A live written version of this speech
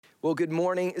Well, good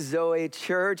morning, Zoe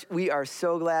Church. We are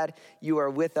so glad you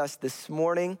are with us this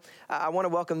morning. I want to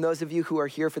welcome those of you who are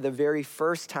here for the very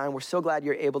first time. We're so glad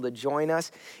you're able to join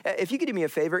us. If you could do me a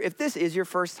favor, if this is your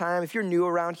first time, if you're new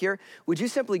around here, would you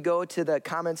simply go to the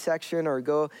comment section or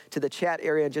go to the chat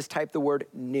area and just type the word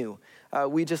new?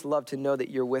 We just love to know that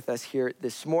you're with us here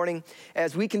this morning.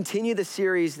 As we continue the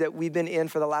series that we've been in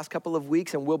for the last couple of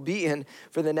weeks and will be in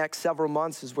for the next several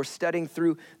months as we're studying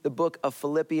through the book of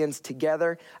Philippians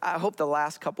together. I hope the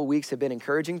last couple weeks have been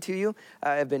encouraging to you,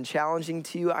 have been challenging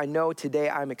to you. I know today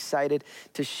I'm excited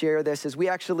to share this as we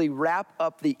actually wrap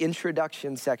up the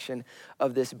introduction section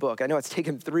of this book. I know it's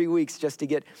taken 3 weeks just to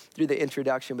get through the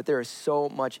introduction, but there is so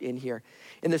much in here.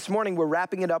 And this morning we're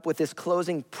wrapping it up with this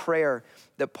closing prayer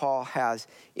that Paul has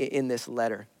in this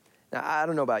letter. Now, I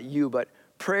don't know about you, but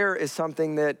prayer is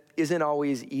something that isn't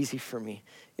always easy for me.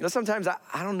 You know, sometimes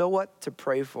I don't know what to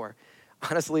pray for.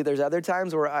 Honestly, there's other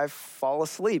times where I fall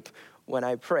asleep when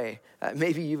I pray.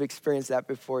 Maybe you've experienced that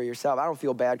before yourself. I don't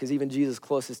feel bad because even Jesus'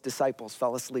 closest disciples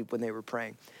fell asleep when they were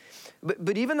praying.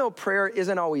 But even though prayer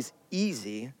isn't always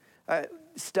easy,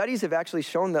 studies have actually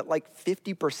shown that like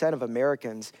 50% of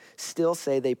Americans still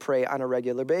say they pray on a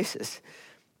regular basis.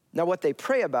 Now, what they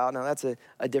pray about, now that's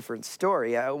a different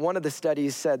story. One of the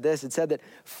studies said this. It said that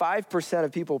 5%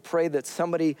 of people pray that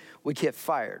somebody would get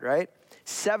fired, right?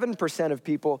 7% of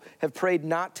people have prayed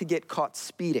not to get caught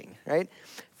speeding, right?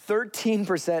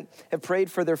 13% have prayed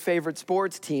for their favorite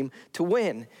sports team to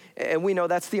win. And we know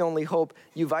that's the only hope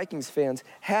you Vikings fans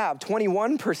have.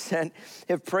 21%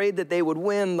 have prayed that they would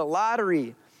win the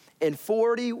lottery. And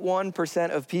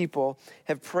 41% of people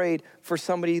have prayed for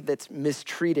somebody that's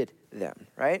mistreated them,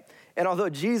 right? And although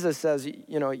Jesus says,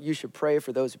 you know, you should pray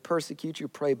for those who persecute you,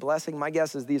 pray blessing, my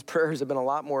guess is these prayers have been a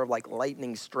lot more of like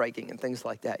lightning striking and things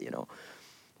like that, you know.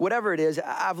 Whatever it is,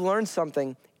 I've learned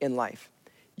something in life.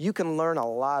 You can learn a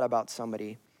lot about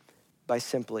somebody by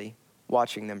simply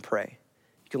watching them pray.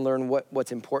 You can learn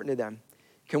what's important to them.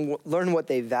 You can learn what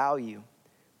they value.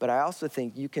 But I also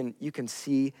think you can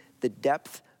see the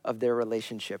depth of their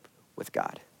relationship with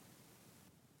God.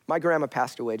 My grandma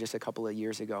passed away just a couple of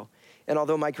years ago. And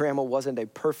although my grandma wasn't a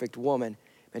perfect woman,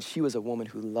 man, she was a woman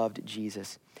who loved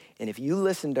Jesus. And if you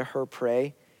listen to her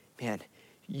pray, man,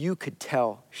 you could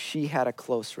tell she had a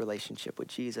close relationship with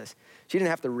Jesus. She didn't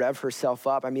have to rev herself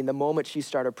up. I mean, the moment she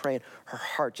started praying, her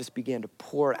heart just began to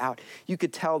pour out. You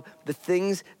could tell the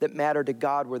things that mattered to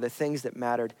God were the things that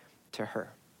mattered to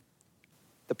her.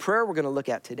 The prayer we're going to look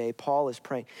at today, Paul is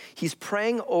praying. He's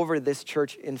praying over this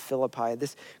church in Philippi,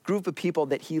 this group of people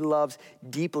that he loves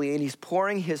deeply, and he's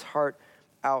pouring his heart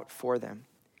out for them.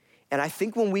 And I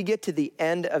think when we get to the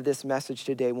end of this message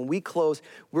today, when we close,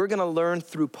 we're going to learn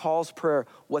through Paul's prayer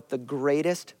what the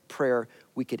greatest prayer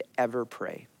we could ever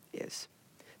pray is.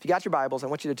 If you got your Bibles, I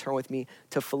want you to turn with me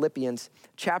to Philippians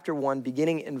chapter 1,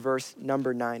 beginning in verse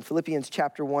number 9. Philippians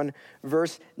chapter 1,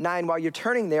 verse 9. While you're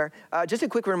turning there, just a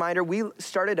quick reminder, we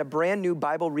started a brand new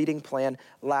Bible reading plan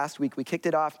last week. We kicked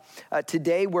it off.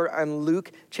 Today we're on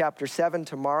Luke chapter 7.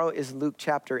 Tomorrow is Luke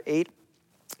chapter 8.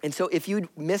 And so if you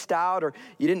missed out or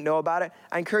you didn't know about it,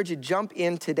 I encourage you to jump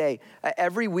in today.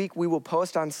 Every week we will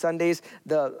post on Sundays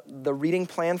the reading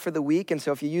plan for the week. And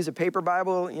so if you use a paper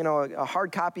Bible, you know, a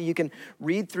hard copy, you can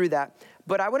read through that.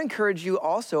 But I would encourage you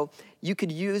also, you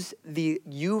could use the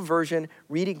YouVersion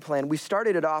reading plan. We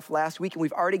started it off last week and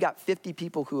we've already got 50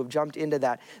 people who have jumped into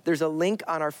that. There's a link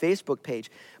on our Facebook page.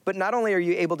 But not only are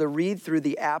you able to read through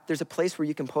the app, there's a place where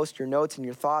you can post your notes and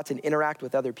your thoughts and interact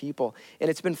with other people. And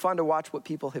it's been fun to watch what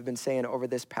people have been saying over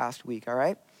this past week, all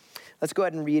right? Let's go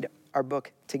ahead and read our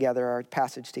book together, our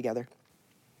passage together.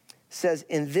 It says,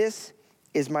 "And this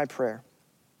is my prayer,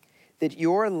 that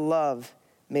your love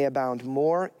may abound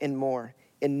more and more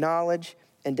in knowledge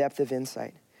and depth of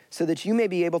insight, so that you may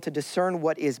be able to discern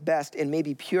what is best and may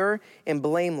be pure and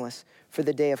blameless for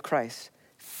the day of Christ,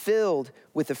 filled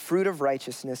with the fruit of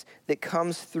righteousness that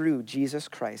comes through Jesus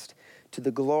Christ, to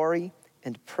the glory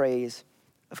and praise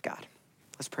of God."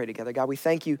 Let's pray together. God, we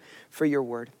thank you for your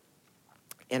word.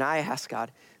 And I ask,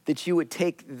 God, that you would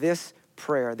take this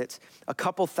prayer that's a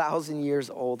couple thousand years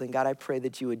old, and God, I pray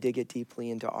that you would dig it deeply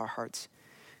into our hearts.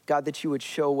 God, that you would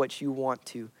show what you want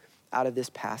to out of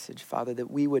this passage, Father, that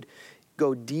we would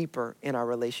go deeper in our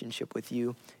relationship with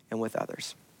you and with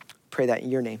others. Pray that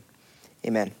in your name.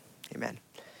 Amen. Amen.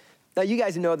 Now, you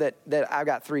guys know that I've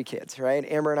got 3 kids, right?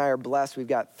 Amber and I are blessed. We've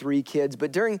got 3 kids.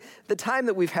 But during the time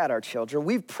that we've had our children,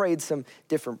 we've prayed some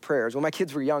different prayers. When my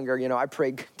kids were younger, you know, I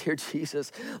prayed, "Dear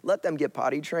Jesus, let them get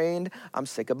potty trained. I'm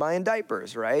sick of buying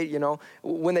diapers," right? You know,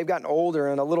 when they've gotten older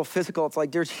and a little physical, it's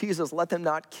like, "Dear Jesus, let them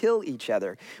not kill each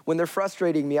other." When they're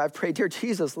frustrating me, I've prayed, "Dear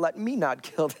Jesus, let me not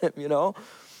kill them," you know?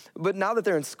 But now that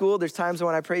they're in school, there's times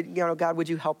when I pray, God, would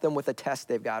you help them with a test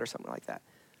they've got or something like that.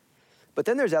 But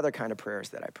then there's other kind of prayers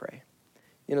that I pray.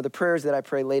 The prayers that I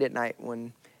pray late at night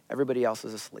when everybody else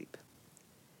is asleep.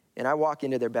 And I walk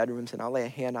into their bedrooms and I'll lay a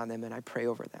hand on them and I pray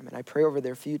over them and I pray over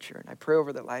their future and I pray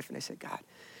over their life and I say, God,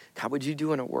 would you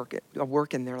do a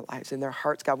work in their lives, in their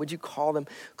hearts? God, would you call them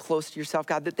close to yourself?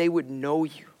 God, that they would know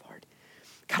you, Lord.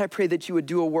 God, I pray that you would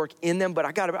do a work in them, but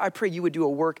I pray you would do a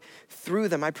work through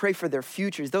them. I pray for their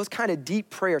futures, those kind of deep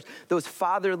prayers, those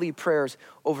fatherly prayers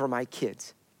over my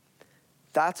kids.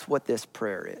 That's what this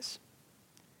prayer is.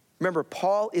 Remember,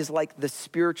 Paul is like the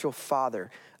spiritual father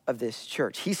of this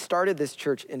church. He started this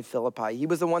church in Philippi. He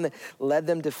was the one that led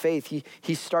them to faith.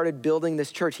 He started building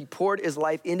this church. He poured his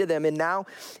life into them. And now,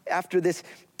 after this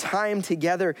time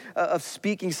together of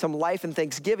speaking some life and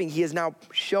thanksgiving, he is now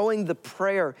showing the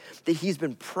prayer that he's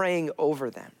been praying over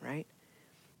them, right?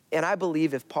 And I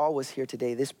believe if Paul was here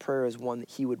today, this prayer is one that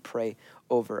he would pray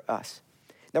over us.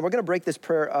 Now, we're going to break this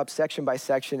prayer up section by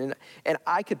section, and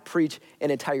I could preach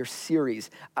an entire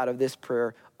series out of this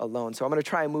prayer alone. So I'm going to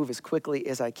try and move as quickly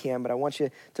as I can, but I want you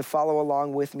to follow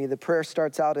along with me. The prayer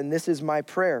starts out, and this is my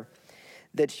prayer,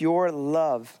 that your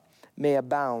love may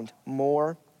abound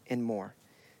more and more.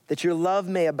 That your love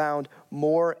may abound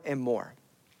more and more.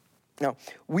 Now,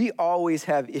 we always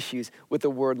have issues with the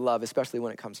word love, especially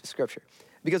when it comes to Scripture.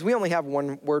 Because we only have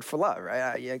one word for love,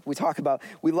 right? We talk about,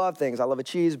 we love things. I love a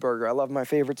cheeseburger. I love my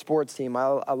favorite sports team.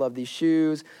 I love these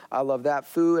shoes. I love that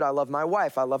food. I love my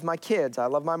wife. I love my kids. I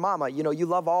love my mama. You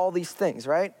love all these things,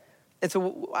 right? And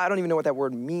so I don't even know what that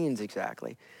word means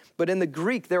exactly. But in the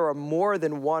Greek, there are more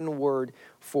than one word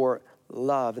for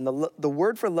love. And the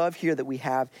word for love here that we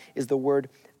have is the word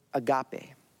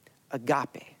agape.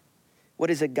 Agape. What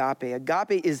is agape?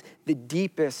 Agape is the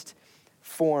deepest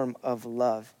form of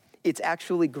love. It's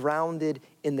actually grounded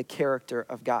in the character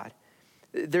of God.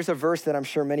 There's a verse that I'm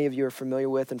sure many of you are familiar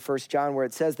with in 1 John where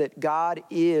it says that God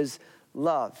is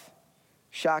love.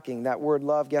 Shocking, that word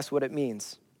love, guess what it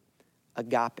means?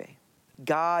 Agape.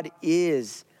 God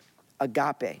is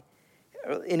agape.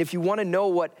 And if you want to know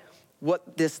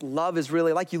what this love is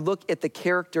really like, you look at the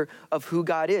character of who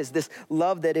God is. This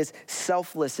love that is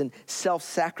selfless and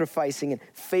self-sacrificing and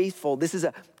faithful. This is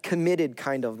a committed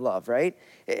kind of love, right?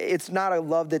 It's not a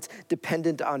love that's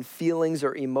dependent on feelings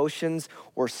or emotions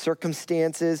or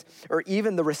circumstances or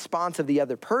even the response of the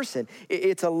other person.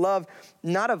 It's a love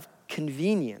not of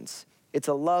convenience. It's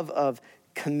a love of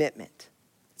commitment.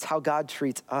 It's how God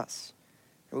treats us.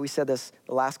 And we said this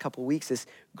the last couple of weeks, this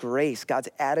grace, God's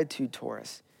attitude toward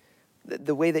us.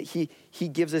 The way that he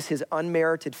gives us his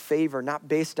unmerited favor, not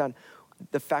based on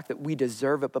the fact that we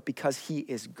deserve it, but because he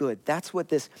is good. That's what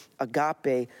this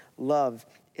agape love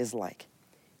is like.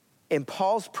 And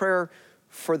Paul's prayer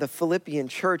for the Philippian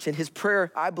church, and his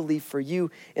prayer, I believe, for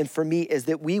you and for me, is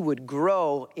that we would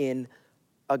grow in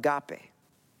agape.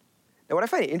 Now, what I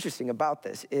find interesting about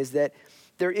this is that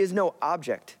there is no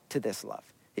object to this love.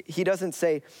 He doesn't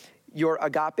say your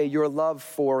agape, your love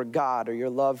for God, or your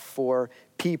love for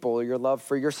people, or your love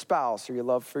for your spouse, or your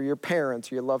love for your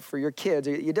parents, or your love for your kids.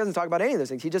 He doesn't talk about any of those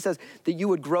things. He just says that you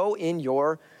would grow in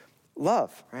your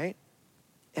love, right?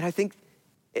 And I think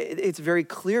it's very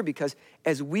clear because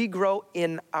as we grow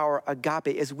in our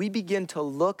agape, as we begin to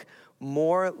look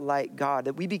more like God,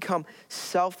 that we become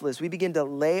selfless, we begin to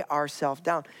lay ourselves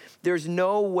down, there's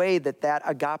no way that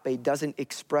agape doesn't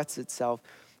express itself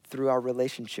through our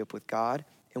relationship with God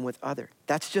and with others.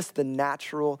 That's just the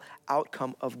natural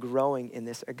outcome of growing in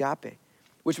this agape,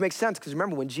 which makes sense because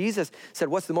remember when Jesus said,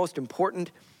 what's the most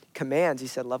important commands? He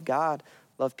said, love God,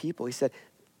 love people. He said,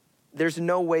 there's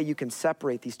no way you can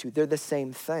separate these two. They're the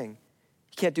same thing.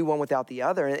 You can't do one without the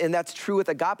other. And that's true with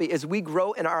agape. As we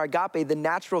grow in our agape, the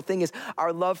natural thing is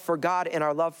our love for God and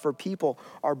our love for people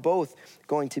are both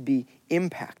going to be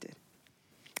impacted.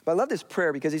 But I love this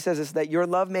prayer because he says this, that your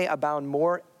love may abound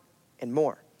more and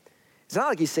more. It's not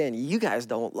like he's saying, you guys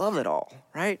don't love it all,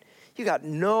 right? You got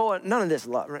none of this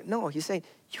love, right? No, he's saying,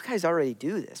 you guys already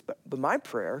do this. But my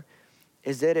prayer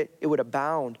is that it would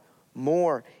abound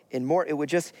more and more. It would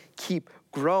just keep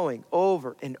growing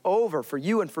over and over for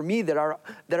you and for me, that our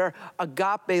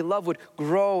agape love would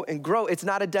grow and grow. It's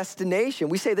not a destination.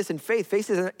 We say this in faith. Faith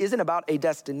isn't about a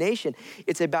destination.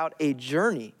 It's about a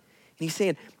journey. And he's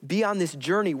saying, be on this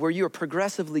journey where you are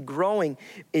progressively growing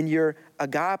in your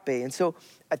agape. And so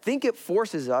I think it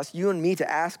forces us, you and me, to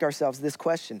ask ourselves this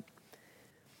question.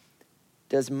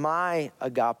 Does my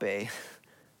agape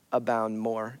abound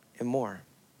more and more?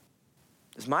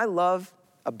 Does my love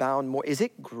abound more? Is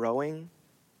it growing?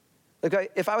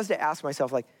 Like if I was to ask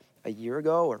myself like a year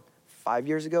ago or 5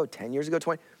 years ago, 10 years ago,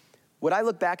 20, would I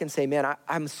look back and say, man,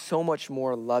 I'm so much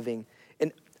more loving,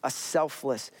 and a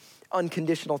selfless,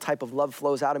 unconditional type of love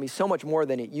flows out of me so much more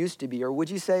than it used to be? Or would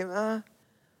you say, I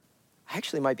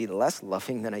actually might be less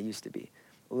loving than I used to be,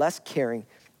 less caring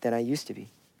than I used to be?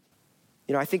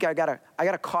 You know, I think I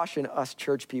gotta caution us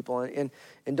church people, and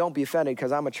don't be offended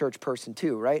because I'm a church person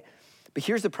too, right? But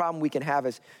here's the problem we can have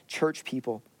as church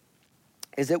people,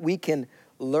 is that we can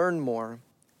learn more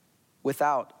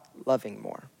without loving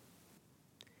more.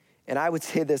 And I would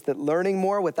say this, that learning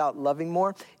more without loving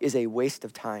more is a waste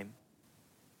of time.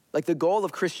 Like, the goal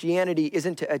of Christianity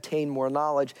isn't to attain more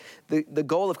knowledge. The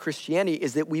goal of Christianity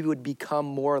is that we would become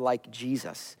more like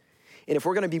Jesus. And if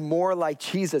we're gonna be more like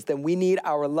Jesus, then we need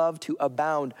our love to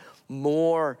abound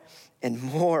more and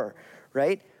more,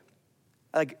 right?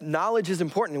 Like, knowledge is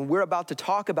important, and we're about to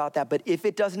talk about that, but if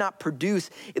it does not produce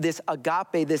this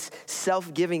agape, this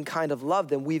self-giving kind of love,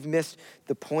 then we've missed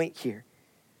the point here.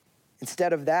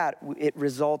 Instead of that, it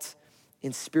results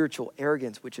in spiritual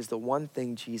arrogance, which is the one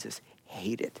thing Jesus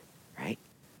hated, right?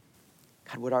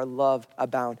 God, would our love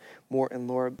abound more and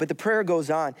more? But the prayer goes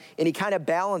on, and he kind of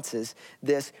balances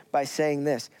this by saying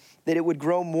this, that it would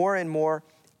grow more and more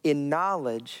in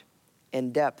knowledge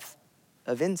and depth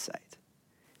of insight.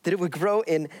 That it would grow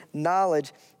in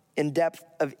knowledge and depth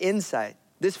of insight.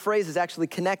 This phrase is actually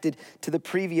connected to the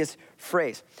previous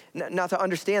phrase. Now, to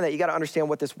understand that, you got to understand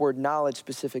what this word knowledge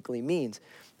specifically means.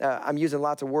 I'm using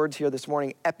lots of words here this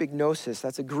morning. Epignosis,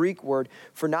 that's a Greek word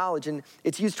for knowledge, and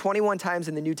it's used 21 times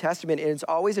in the New Testament, and it's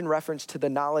always in reference to the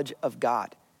knowledge of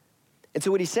God. And so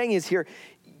what he's saying is here,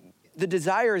 the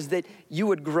desire is that you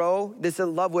would grow, this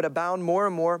love would abound more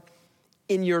and more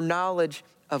in your knowledge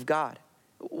of God.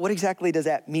 What exactly does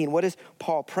that mean? What is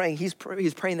Paul praying? He's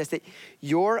praying this, that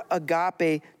your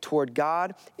agape toward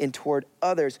God and toward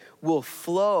others will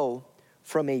flow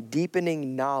from a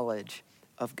deepening knowledge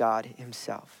of God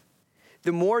himself.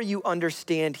 The more you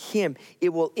understand him, it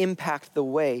will impact the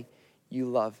way you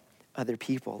love other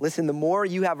people. Listen, the more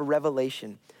you have a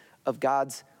revelation of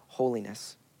God's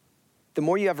holiness, the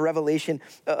more you have a revelation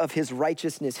of his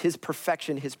righteousness, his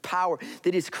perfection, his power,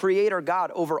 that is creator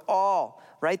God over all,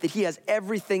 right? That he has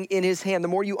everything in his hand. The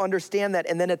more you understand that,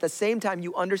 and then at the same time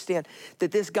you understand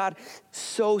that this God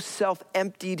so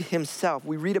self-emptied himself.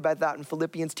 We read about that in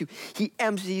Philippians 2. He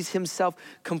empties himself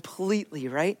completely,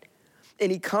 right?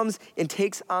 And he comes and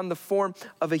takes on the form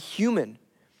of a human.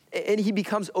 And he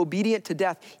becomes obedient to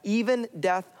death, even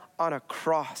death on a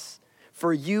cross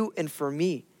for you and for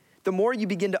me. The more you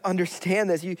begin to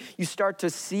understand this, you start to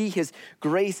see his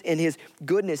grace and his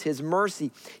goodness, his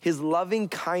mercy, his loving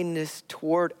kindness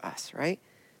toward us, right?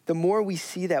 The more we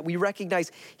see that, we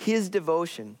recognize his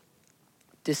devotion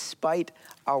despite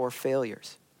our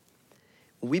failures.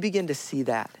 When we begin to see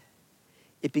that,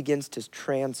 it begins to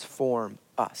transform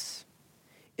us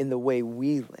in the way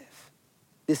we live.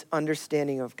 This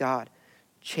understanding of God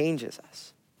changes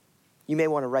us. You may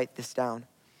want to write this down,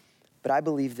 but I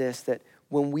believe this, that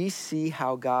when we see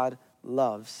how God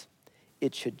loves,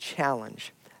 it should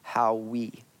challenge how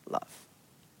we love.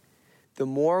 The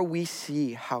more we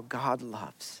see how God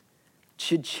loves, it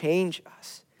should change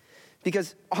us.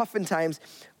 Because oftentimes,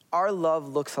 our love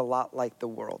looks a lot like the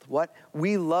world. What?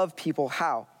 We love people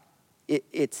how?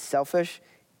 It's selfish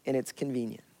and it's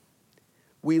convenient.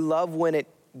 We love when it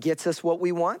gets us what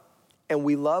we want, and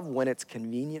we love when it's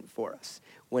convenient for us,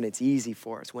 when it's easy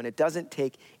for us, when it doesn't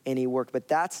take any work. But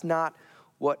that's not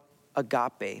what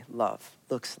agape love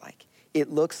looks like. It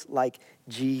looks like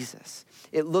Jesus.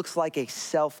 It looks like a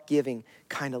self-giving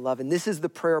kind of love. And this is the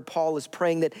prayer Paul is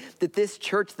praying, that this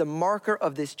church, the marker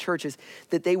of this church, is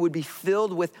that they would be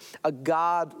filled with a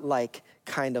God-like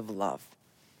kind of love.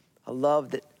 A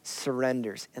love that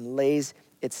surrenders and lays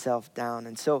itself down.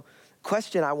 And so the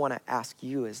question I want to ask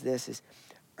you is this,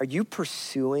 are you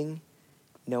pursuing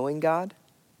knowing God?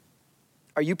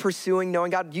 Are you pursuing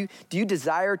knowing God? Do you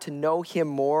desire to know him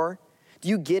more? Do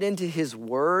you get into his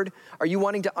word? Are you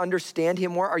wanting to understand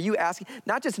him more? Are you asking,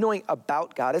 not just knowing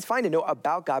about God, it's fine to know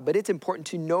about God, but it's important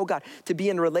to know God, to be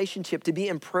in relationship, to be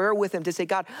in prayer with him, to say,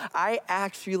 God, I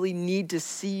actually need to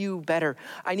see you better.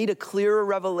 I need a clearer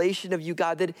revelation of you,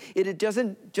 God, that it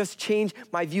doesn't just change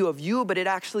my view of you, but it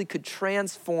actually could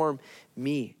transform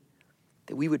me,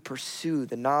 that we would pursue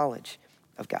the knowledge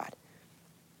of God.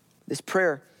 This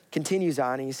prayer continues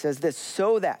on, and he says this,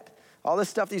 so that, all this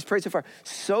stuff that he's prayed so far,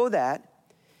 so that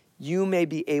you may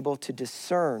be able to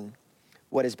discern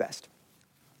what is best.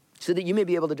 So that you may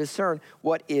be able to discern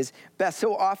what is best.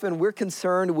 So often we're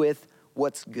concerned with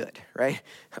what's good, right?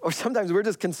 Or sometimes we're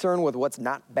just concerned with what's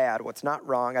not bad, what's not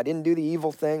wrong. I didn't do the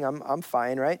evil thing, I'm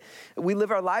fine, right? We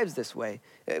live our lives this way.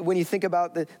 When you think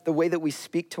about the way that we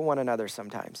speak to one another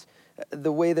sometimes,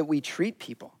 the way that we treat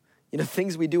people,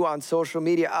 things we do on social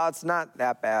media, it's not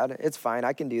that bad, it's fine,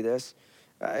 I can do this.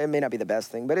 It may not be the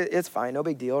best thing, but it's fine, no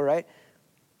big deal, right?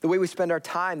 The way we spend our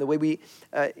time, the way we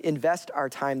invest our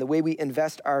time, the way we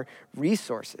invest our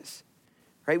resources,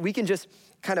 right? We can just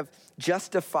kind of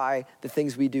justify the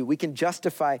things we do. We can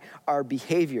justify our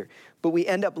behavior, but we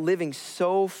end up living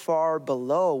so far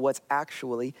below what's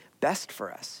actually best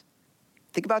for us.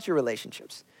 Think about your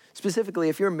relationships. Specifically,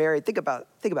 if you're married, think about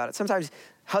it. Sometimes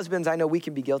husbands, I know we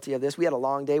can be guilty of this. We had a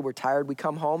long day, we're tired, we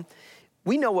come home.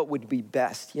 We know what would be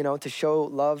best, to show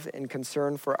love and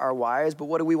concern for our wives, but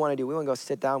what do we want to do? We want to go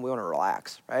sit down, we want to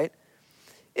relax, right?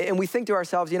 And we think to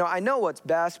ourselves, I know what's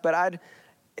best, but I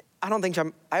don't think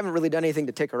I haven't really done anything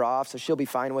to tick her off, so she'll be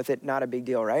fine with it, not a big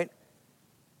deal, right?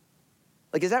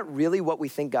 Like, is that really what we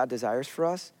think God desires for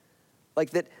us?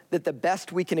 Like that the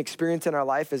best we can experience in our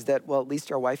life is that, well, at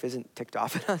least our wife isn't ticked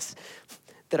off at us,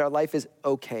 that our life is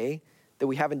okay, that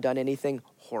we haven't done anything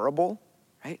horrible,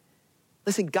 right?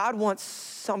 Listen, God wants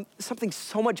something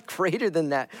so much greater than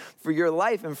that for your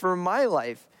life and for my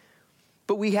life.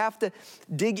 But we have to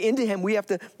dig into him. We have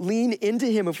to lean into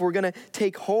him if we're going to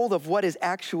take hold of what is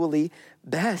actually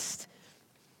best.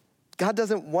 God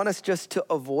doesn't want us just to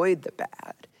avoid the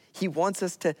bad. He wants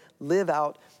us to live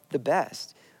out the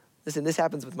best. Listen, this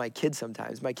happens with my kids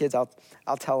sometimes. My kids, I'll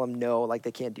tell them no, like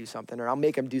they can't do something, or I'll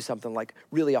make them do something like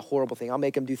really a horrible thing. I'll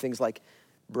make them do things like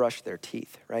brush their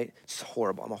teeth, right? It's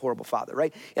horrible. I'm a horrible father,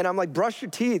 right? And I'm like, brush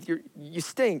your teeth. You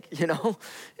stink,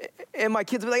 And my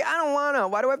kids will be like, I don't want to.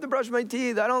 Why do I have to brush my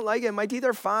teeth? I don't like it. My teeth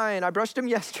are fine. I brushed them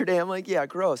yesterday. I'm like, yeah,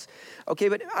 gross. Okay,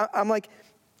 but I'm like,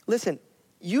 listen,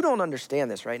 you don't understand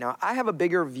this right now. I have a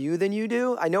bigger view than you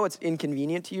do. I know it's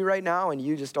inconvenient to you right now, and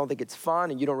you just don't think it's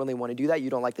fun, and you don't really want to do that. You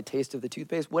don't like the taste of the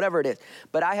toothpaste, whatever it is.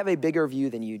 But I have a bigger view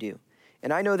than you do.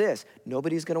 And I know this,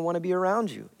 nobody's going to want to be around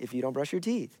you if you don't brush your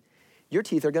teeth. Your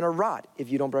teeth are going to rot if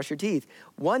you don't brush your teeth.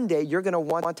 One day, you're going to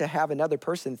want to have another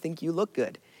person think you look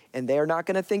good, and they're not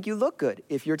going to think you look good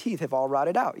if your teeth have all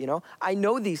rotted out, I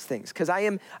know these things because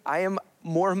I am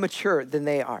more mature than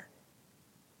they are.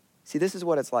 See, this is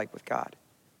what it's like with God.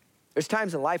 There's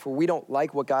times in life where we don't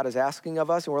like what God is asking of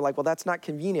us, and we're like, well, that's not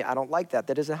convenient. I don't like that.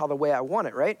 That isn't how the way I want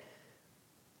it, right?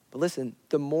 But listen,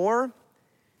 the more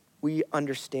we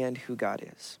understand who God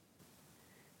is,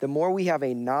 the more we have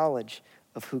a knowledge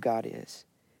of who God is,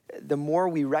 the more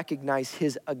we recognize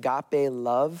his agape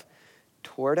love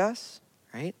toward us,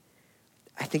 right?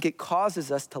 I think it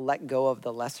causes us to let go of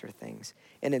the lesser things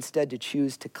and instead to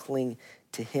choose to cling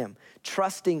to him,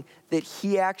 trusting that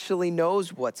he actually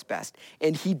knows what's best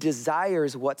and he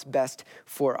desires what's best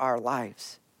for our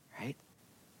lives, right?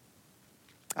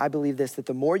 I believe this, that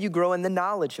the more you grow in the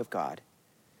knowledge of God,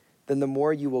 then the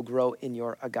more you will grow in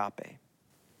your agape.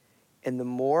 And the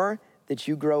more that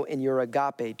you grow in your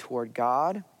agape toward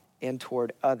God and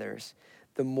toward others,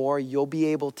 the more you'll be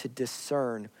able to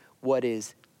discern what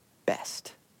is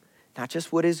best. Not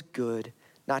just what is good,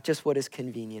 not just what is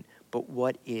convenient, but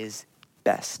what is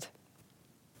best.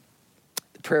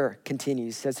 The prayer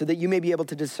continues, says, so that you may be able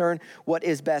to discern what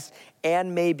is best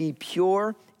and may be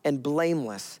pure and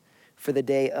blameless for the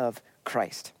day of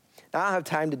Christ. Now, I don't have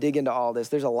time to dig into all this.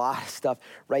 There's a lot of stuff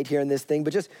right here in this thing,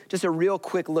 but just a real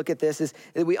quick look at this is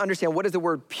that we understand, what does the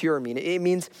word pure mean? It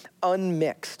means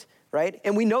unmixed, right?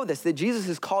 And we know this, that Jesus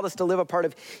has called us to live a part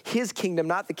of his kingdom,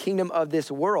 not the kingdom of this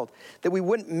world, that we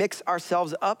wouldn't mix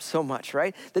ourselves up so much,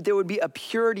 right? That there would be a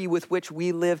purity with which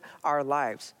we live our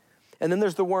lives. And then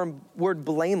there's the word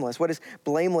blameless. What does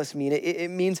blameless mean? It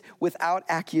means without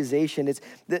accusation. It's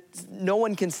that no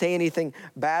one can say anything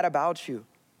bad about you.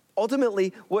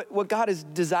 Ultimately, what God is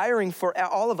desiring for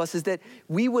all of us is that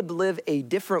we would live a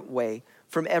different way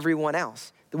from everyone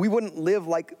else. That we wouldn't live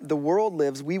like the world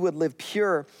lives. We would live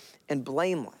pure and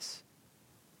blameless.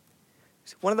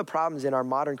 So one of the problems in our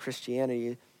modern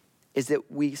Christianity is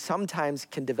that we sometimes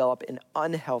can develop an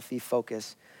unhealthy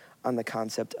focus on the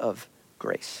concept of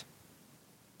grace.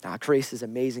 Now, grace is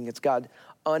amazing. It's God's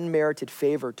unmerited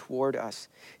favor toward us.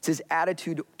 It's his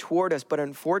attitude toward us. But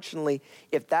unfortunately,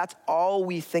 if that's all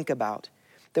we think about,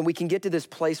 then we can get to this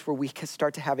place where we can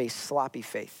start to have a sloppy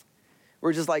faith.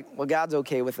 We're just like, well, God's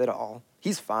okay with it all.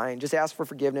 He's fine. Just ask for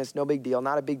forgiveness. No big deal.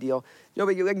 Not a big deal. No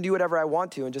big deal. I can do whatever I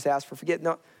want to and just ask for forgiveness.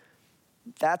 No,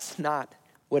 that's not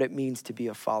what it means to be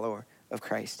a follower of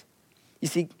Christ. You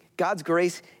see, God's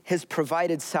grace has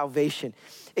provided salvation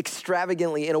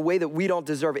extravagantly in a way that we don't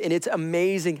deserve. And it's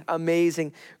amazing,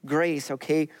 amazing grace,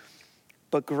 okay?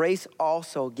 but grace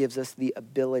also gives us the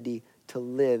ability to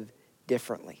live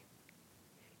differently.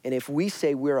 And if we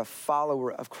say we're a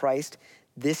follower of Christ,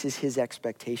 this is his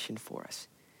expectation for us.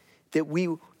 That we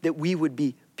would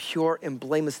be pure and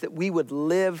blameless, that we would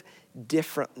live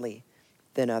differently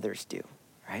than others do,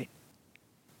 right?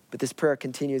 But this prayer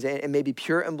continues, and may be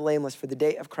pure and blameless for the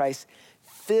day of Christ,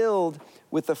 filled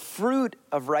with the fruit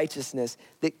of righteousness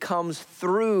that comes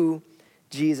through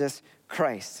Jesus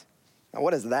Christ. Now,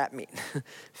 what does that mean?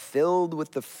 Filled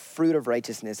with the fruit of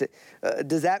righteousness.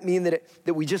 Does that mean that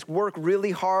we just work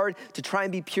really hard to try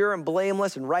and be pure and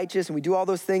blameless and righteous, and we do all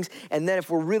those things, and then if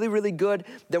we're really, really good,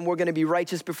 then we're gonna be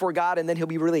righteous before God, and then he'll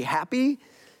be really happy?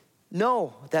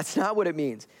 No, that's not what it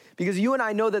means. Because you and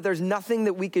I know that there's nothing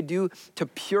that we could do to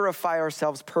purify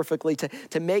ourselves perfectly,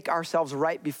 to make ourselves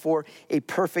right before a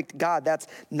perfect God. That's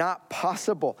not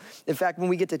possible. In fact, when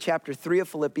we get to chapter 3 of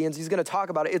Philippians, he's gonna talk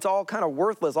about it. It's all kind of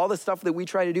worthless. All the stuff that we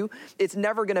try to do, it's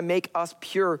never gonna make us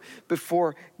pure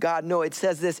before God. No, it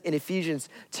says this in Ephesians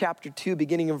chapter 2,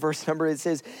 beginning in verse number, it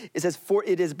says, for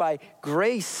it is by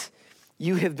grace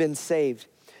you have been saved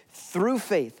through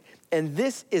faith. And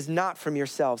this is not from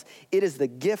yourselves. It is the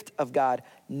gift of God,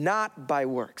 not by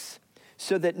works,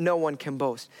 so that no one can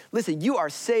boast. Listen, you are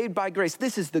saved by grace.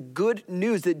 This is the good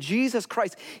news that Jesus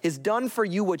Christ has done for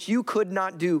you what you could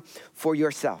not do for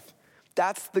yourself.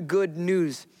 That's the good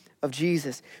news of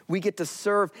Jesus. We get to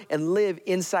serve and live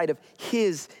inside of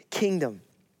his kingdom.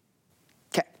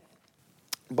 Okay,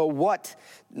 but what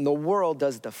in the world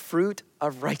does the fruit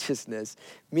of righteousness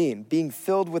mean? Being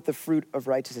filled with the fruit of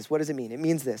righteousness, what does it mean? It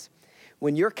means this.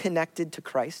 When you're connected to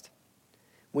Christ,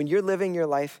 when you're living your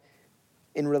life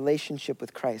in relationship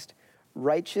with Christ,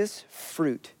 righteous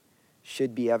fruit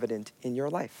should be evident in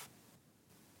your life.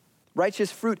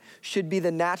 Righteous fruit should be the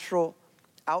natural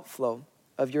outflow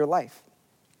of your life.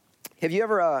 Have you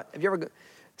ever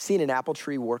seen an apple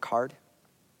tree work hard?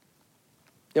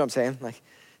 You know what I'm saying? Like,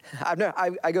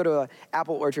 I go to an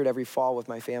apple orchard every fall with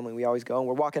my family. We always go, and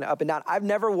we're walking up and down. I've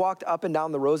never walked up and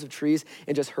down the rows of trees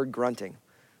and just heard grunting.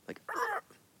 Like,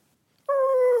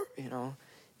 you know,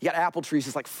 you got apple trees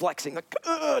just like flexing, like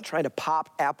trying to pop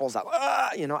apples out.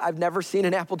 You know, I've never seen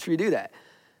an apple tree do that.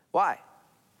 Why?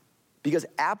 Because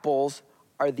apples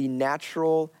are the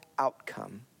natural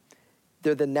outcome.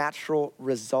 They're the natural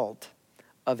result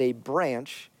of a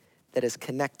branch that is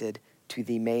connected to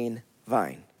the main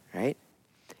vine, right?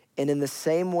 And in the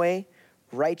same way,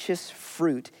 righteous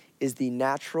fruit is the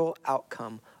natural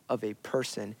outcome of a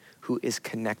person who is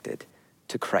connected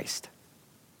to Christ.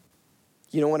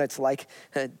 You know what it's like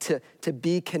to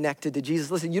be connected to Jesus?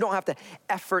 Listen, you don't have to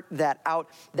effort that out.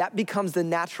 That becomes the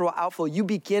natural outflow. You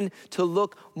begin to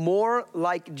look more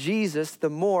like Jesus the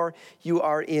more you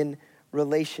are in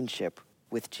relationship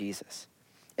with Jesus.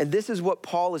 And this is what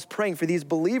Paul is praying for these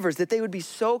believers, that they would be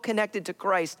so connected to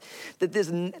Christ that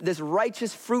this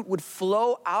righteous fruit would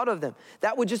flow out of them.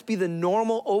 That would just be the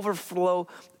normal overflow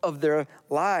of their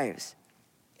lives.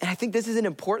 And I think this is an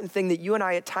important thing that you and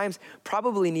I at times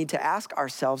probably need to ask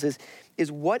ourselves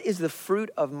is what is the fruit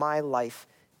of my life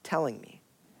telling me?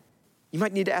 You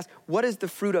might need to ask, what is the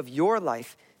fruit of your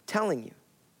life telling you?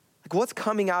 Like, what's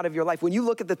coming out of your life? When you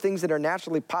look at the things that are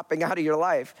naturally popping out of your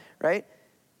life, right?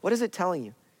 What is it telling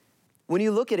you? When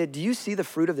you look at it, do you see the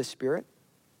fruit of the Spirit?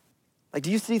 Like, do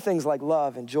you see things like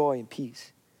love and joy and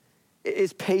peace?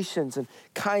 Is patience and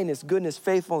kindness, goodness,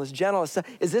 faithfulness, gentleness?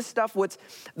 Is this stuff what's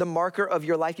the marker of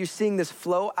your life? You're seeing this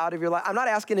flow out of your life. I'm not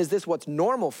asking, is this what's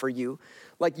normal for you?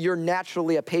 Like, you're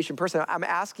naturally a patient person. I'm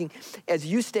asking, as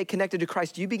you stay connected to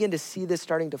Christ, do you begin to see this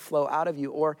starting to flow out of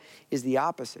you, or is the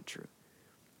opposite true?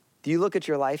 Do you look at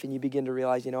your life and you begin to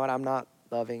realize, you know what, I'm not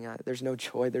loving, there's no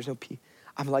joy, there's no peace.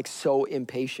 I'm like so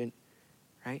impatient,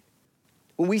 right?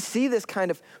 When we see this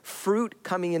kind of fruit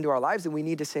coming into our lives, then we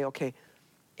need to say, okay,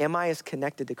 am I as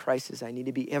connected to Christ as I need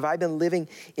to be? Have I been living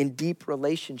in deep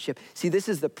relationship? See, this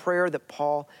is the prayer that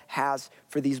Paul has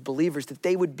for these believers, that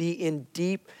they would be in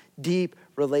deep, deep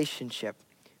relationship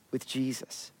with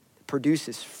Jesus. It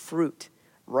produces fruit,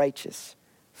 righteous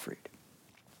fruit.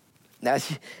 Now,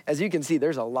 as you can see,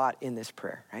 there's a lot in this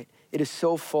prayer, right? It is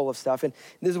so full of stuff. And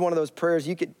this is one of those prayers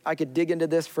I could dig into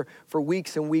this for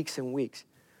weeks and weeks and weeks.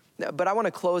 But I want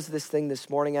to close this thing this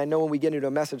morning. I know when we get into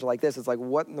a message like this, it's like,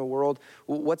 what in the world?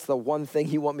 What's the one thing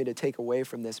you want me to take away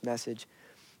from this message?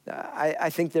 I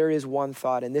think there is one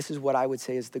thought, and this is what I would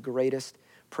say is the greatest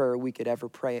prayer we could ever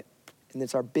pray. And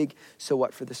it's our big so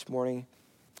what for this morning.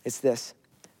 It's this: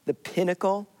 the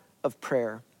pinnacle of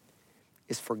prayer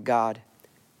is for God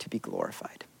to be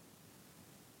glorified.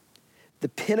 The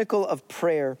pinnacle of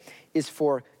prayer is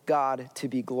for God to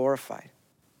be glorified.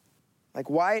 Like,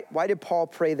 why did Paul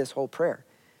pray this whole prayer?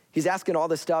 He's asking all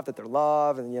this stuff, that they're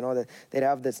loved, and that they'd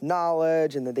have this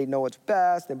knowledge, and that they know what's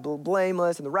best, and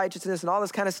blameless, and the righteousness, and all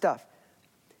this kind of stuff.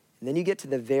 And then you get to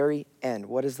the very end.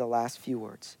 What is the last few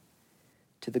words?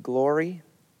 To the glory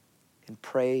and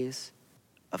praise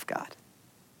of God.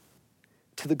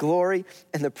 To the glory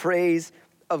and the praise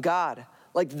of God.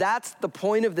 Like, that's the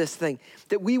point of this thing,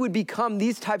 that we would become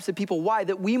these types of people. Why?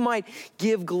 That we might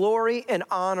give glory and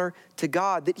honor to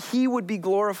God, that he would be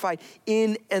glorified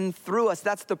in and through us.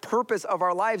 That's the purpose of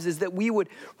our lives, is that we would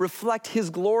reflect his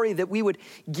glory, that we would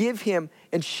give him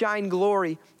and shine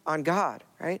glory on God,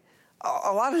 right?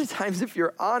 A lot of the times, if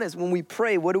you're honest, when we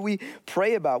pray, what do we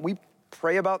pray about? We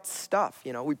pray about stuff,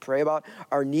 we pray about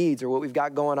our needs or what we've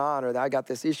got going on, or that I got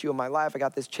this issue in my life, I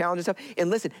got this challenge and stuff. And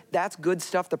listen, that's good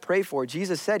stuff to pray for.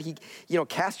 Jesus said,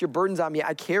 cast your burdens on me.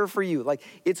 I care for you. Like,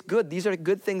 it's good. These are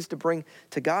good things to bring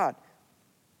to God.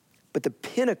 But the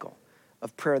pinnacle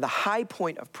of prayer, the high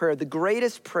point of prayer, the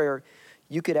greatest prayer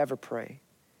you could ever pray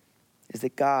is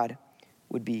that God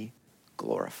would be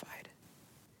glorified.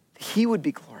 He would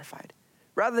be glorified.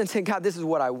 Rather than saying, God, this is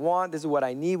what I want, this is what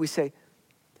I need, we say,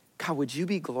 God, would you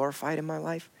be glorified in my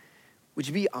life? Would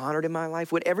you be honored in my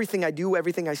life? Would everything I do,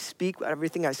 everything I speak,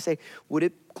 everything I say, would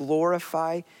it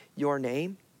glorify your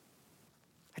name?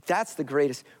 That's the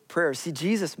greatest prayer. See,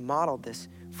 Jesus modeled this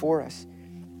for us.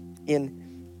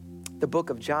 In the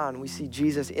book of John, we see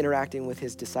Jesus interacting with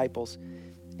his disciples,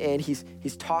 and he's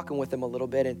talking with them a little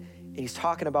bit, and he's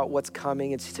talking about what's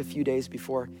coming. It's just a few days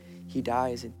before he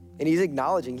dies, and he's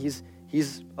acknowledging he's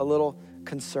a little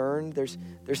concerned. There's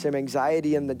some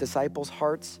anxiety in the disciples'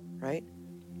 hearts, right?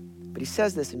 But he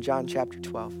says this in John chapter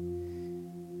 12.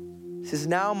 He says,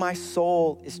 now my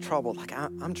soul is troubled. Like,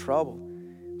 I'm troubled.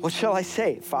 What shall I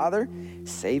say? Father,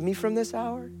 save me from this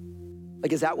hour?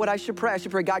 Like, is that what I should pray? I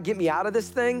should pray, God, get me out of this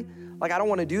thing. Like, I don't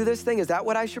want to do this thing. Is that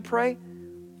what I should pray?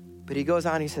 But he goes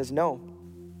on, he says, no.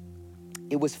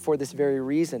 It was for this very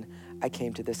reason I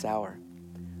came to this hour.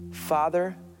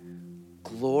 Father,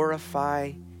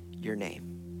 glorify your name.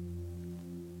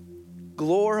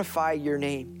 Glorify your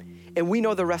name. And we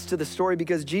know the rest of the story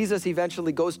because Jesus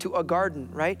eventually goes to a garden,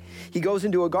 right? He goes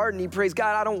into a garden, he prays,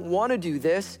 God, I don't want to do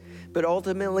this, but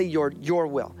ultimately your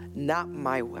will, not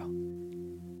my will.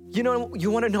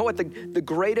 You want to know what the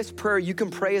greatest prayer you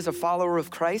can pray as a follower of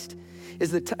Christ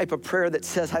is? The type of prayer that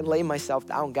says, I lay myself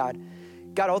down, God.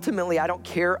 God, ultimately, I don't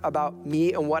care about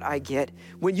me and what I get.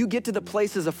 When you get to the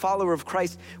place as a follower of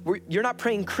Christ, where you're not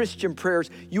praying Christian prayers,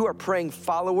 you are praying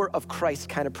follower of Christ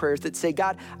kind of prayers that say,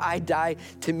 God, I die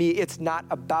to me. It's not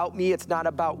about me. It's not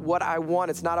about what I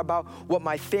want. It's not about what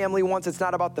my family wants. It's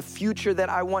not about the future that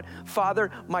I want.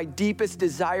 Father, my deepest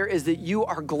desire is that you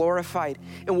are glorified.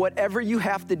 And whatever you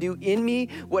have to do in me,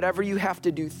 whatever you have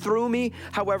to do through me,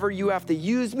 however you have to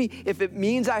use me, if it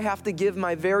means I have to give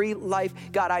my very life,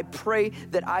 God, I pray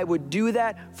that I would do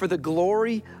that for the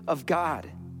glory of God.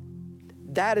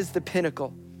 That is the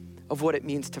pinnacle of what it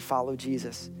means to follow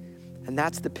Jesus. And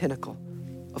that's the pinnacle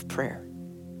of prayer.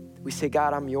 We say,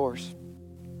 God, I'm yours.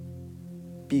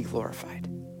 Be glorified.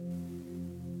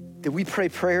 That we pray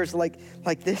prayers like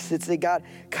this that say, God,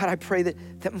 I pray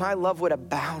that my love would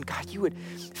abound. God, you would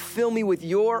fill me with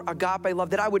your agape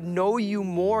love, that I would know you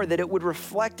more, that it would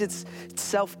reflect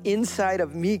itself inside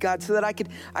of me, God, so that I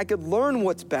could learn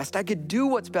what's best. I could do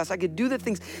what's best. I could do the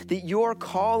things that you're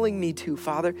calling me to,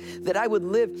 Father, that I would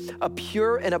live a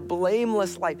pure and a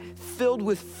blameless life filled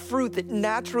with fruit that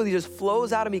naturally just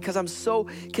flows out of me because I'm so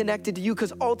connected to you,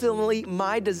 because ultimately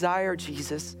my desire,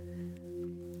 Jesus,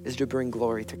 is to bring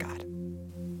glory to God.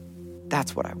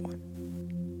 That's what I want.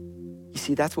 You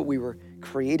see, that's what we were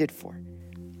created for.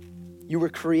 You were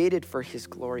created for his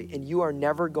glory, and you are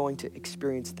never going to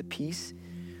experience the peace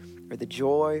or the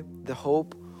joy, the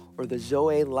hope, or the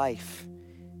Zoe life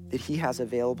that he has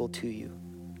available to you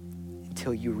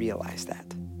until you realize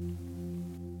that.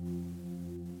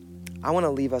 I want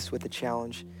to leave us with a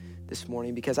challenge this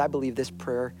morning because I believe this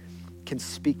prayer can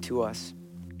speak to us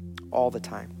all the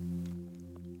time.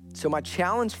 So my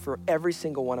challenge for every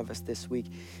single one of us this week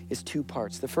is two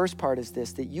parts. The first part is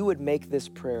this, that you would make this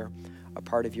prayer a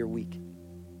part of your week.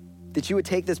 That you would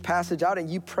take this passage out and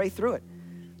you pray through it,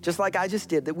 just like I just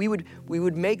did. That we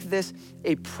would make this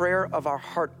a prayer of our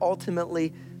heart,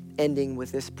 ultimately ending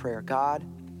with this prayer. God,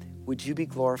 would you be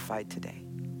glorified today?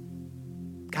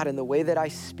 God, in the way that I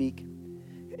speak,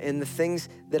 in the things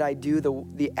that I do,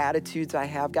 the attitudes I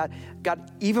have, God,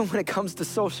 even when it comes to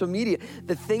social media,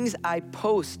 the things I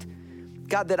post,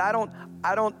 God, that I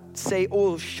don't say,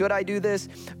 oh, should I do this?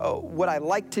 Oh, would I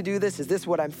like to do this? Is this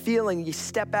what I'm feeling? You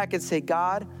step back and say,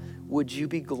 God, would you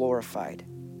be glorified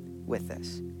with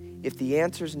this? If the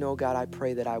answer is no, God, I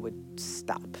pray that I would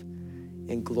stop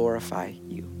and glorify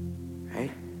you,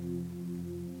 right?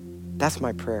 That's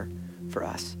my prayer for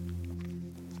us.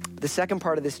 The second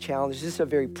part of this challenge is just a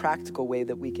very practical way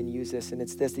that we can use this, and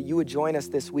it's this, that you would join us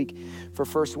this week for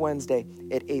First Wednesday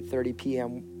at 8:30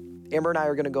 p.m. Amber and I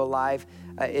are gonna go live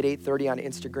at 8:30 on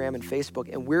Instagram and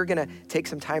Facebook, and we're gonna take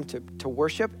some time to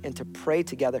worship and to pray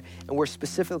together, and we're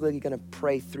specifically gonna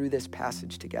pray through this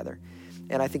passage together.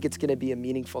 And I think it's gonna be a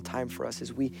meaningful time for us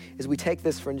as we take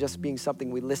this from just being something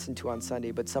we listen to on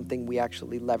Sunday, but something we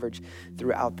actually leverage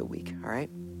throughout the week, all right?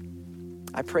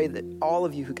 I pray that all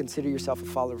of you who consider yourself a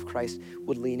follower of Christ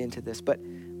would lean into this. But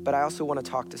I also want to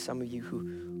talk to some of you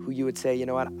who you would say, you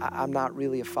know what, I'm not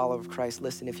really a follower of Christ.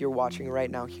 Listen, if you're watching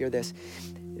right now, hear this.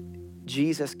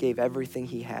 Jesus gave everything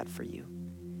he had for you.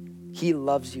 He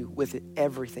loves you with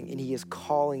everything, and he is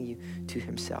calling you to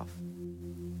himself.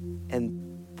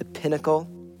 And the pinnacle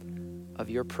of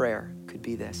your prayer could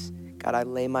be this: God, I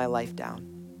lay my life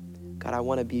down. God, I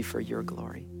want to be for your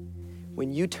glory.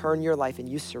 When you turn your life and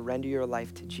you surrender your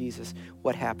life to Jesus,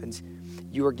 what happens?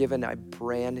 You are given a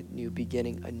brand new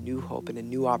beginning, a new hope, and a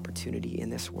new opportunity in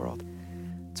this world.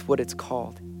 It's what it's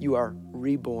called. You are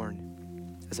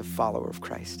reborn as a follower of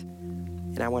Christ.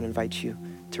 And I want to invite you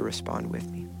to respond with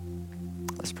me.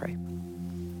 Let's pray.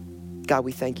 God,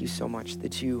 we thank you so much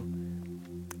that you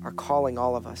are calling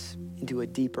all of us into a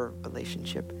deeper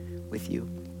relationship with you.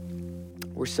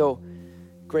 We're so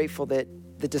grateful that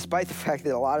despite the fact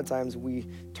that a lot of times we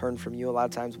turn from you, a lot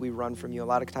of times we run from you, a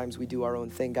lot of times we do our own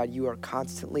thing, God, you are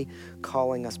constantly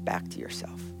calling us back to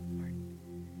yourself.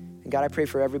 And God, I pray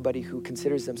for everybody who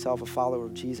considers themselves a follower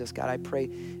of Jesus. God, I pray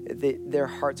that their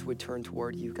hearts would turn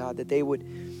toward you, God, that they would,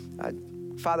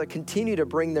 Father, continue to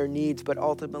bring their needs, but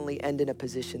ultimately end in a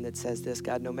position that says this: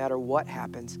 God, no matter what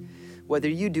happens, whether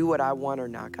you do what I want or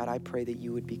not, God, I pray that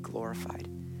you would be glorified,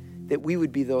 that we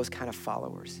would be those kind of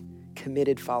followers,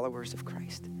 committed followers of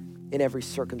Christ. In every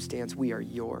circumstance, we are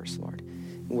yours, Lord,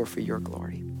 and we're for your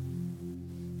glory.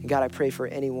 And God, I pray for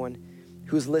anyone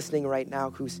who's listening right now,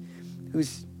 who's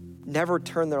never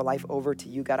turned their life over to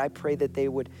you. God, I pray that they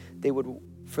would,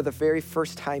 for the very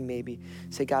first time maybe,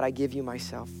 say, God, I give you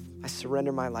myself. I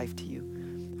surrender my life to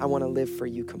you. I want to live for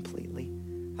you completely.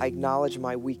 I acknowledge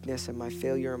my weakness and my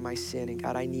failure and my sin, and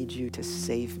God, I need you to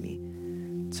save me.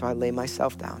 So I lay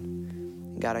myself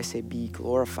down. God, I say, be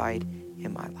glorified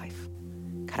in my life.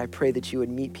 God, I pray that you would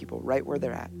meet people right where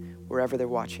they're at, wherever they're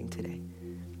watching today.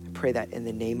 I pray that in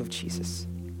the name of Jesus.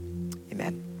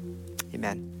 Amen.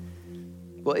 Amen.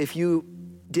 Well, if you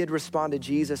did respond to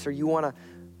Jesus, or you want to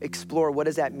explore what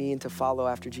does that mean to follow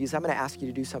after Jesus, I'm going to ask you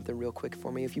to do something real quick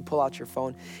for me. If you pull out your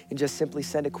phone and just simply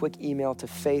send a quick email to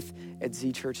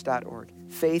faith@zchurch.org.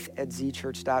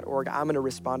 faith@zchurch.org. I'm going to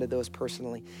respond to those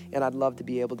personally, and I'd love to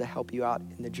be able to help you out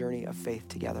in the journey of faith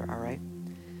together, all right?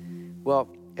 Well,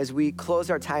 as we close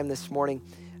our time this morning,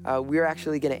 we're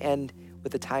actually going to end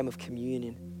with a time of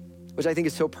communion, which I think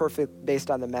is so perfect based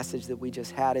on the message that we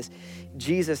just had. Is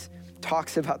Jesus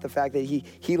talks about the fact that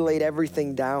he laid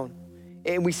everything down.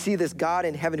 And we see this God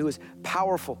in heaven who is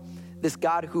powerful, this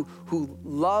God who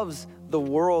loves the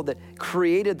world, that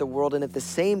created the world, and at the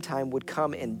same time would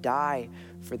come and die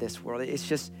for this world.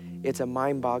 It's a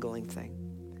mind-boggling thing.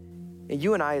 And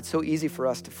you and I, it's so easy for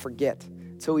us to forget.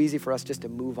 It's so easy for us just to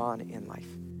move on in life.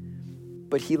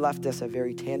 But he left us a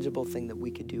very tangible thing that we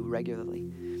could do regularly.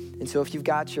 And so if you've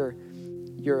got your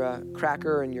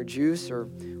cracker and your juice, or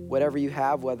whatever you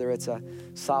have, whether it's a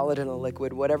solid and a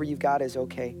liquid, whatever you've got is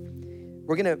okay.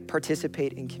 We're going to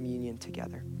participate in communion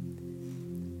together.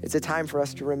 It's a time for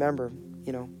us to remember,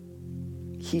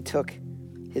 he took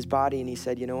his body and he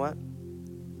said, you know what?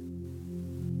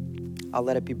 I'll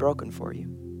let it be broken for you.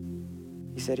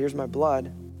 He said, here's my blood.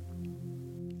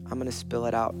 I'm going to spill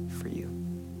it out for you.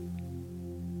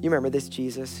 You remember this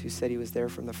Jesus who said he was there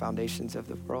from the foundations of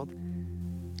the world?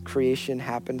 Creation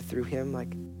happened through him,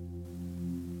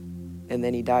 and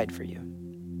then he died for you.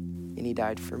 And he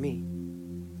died for me.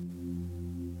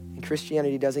 And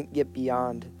Christianity doesn't get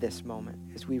beyond this moment.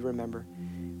 As we remember,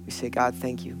 we say, God,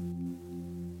 thank you.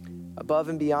 Above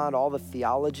and beyond all the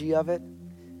theology of it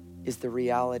is the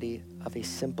reality of a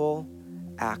simple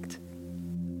act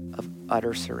of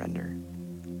utter surrender,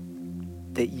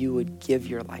 that you would give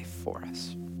your life for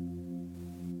us.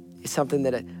 It's something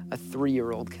that a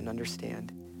 3-year-old can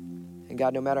understand. And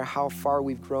God, no matter how far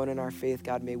we've grown in our faith,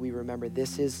 God, may we remember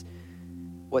this is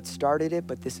what started it,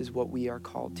 but this is what we are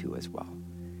called to as well.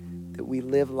 That we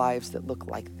live lives that look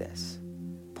like this,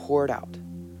 poured out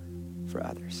for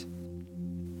others.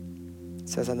 It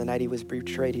says on the night he was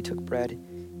betrayed, he took bread,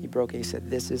 he broke it, he said,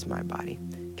 this is my body.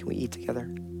 Can we eat together?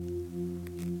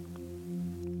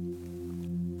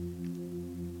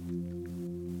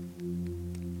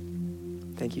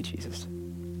 Thank you, Jesus.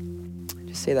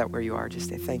 Just say that where you are. Just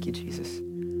say, thank you, Jesus.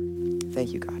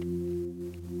 Thank you, God.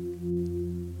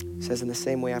 It says in the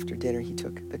same way after dinner, he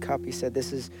took the cup. He said,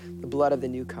 this is the blood of the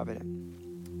new covenant.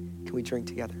 Can we drink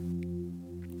together?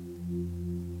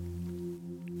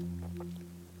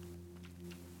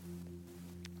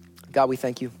 God, we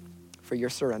thank you for your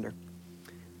surrender.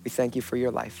 We thank you for your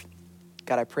life.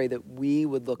 God, I pray that we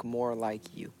would look more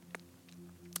like you,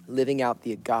 living out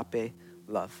the agape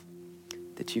love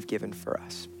that you've given for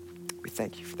us. We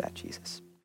thank you for that, Jesus.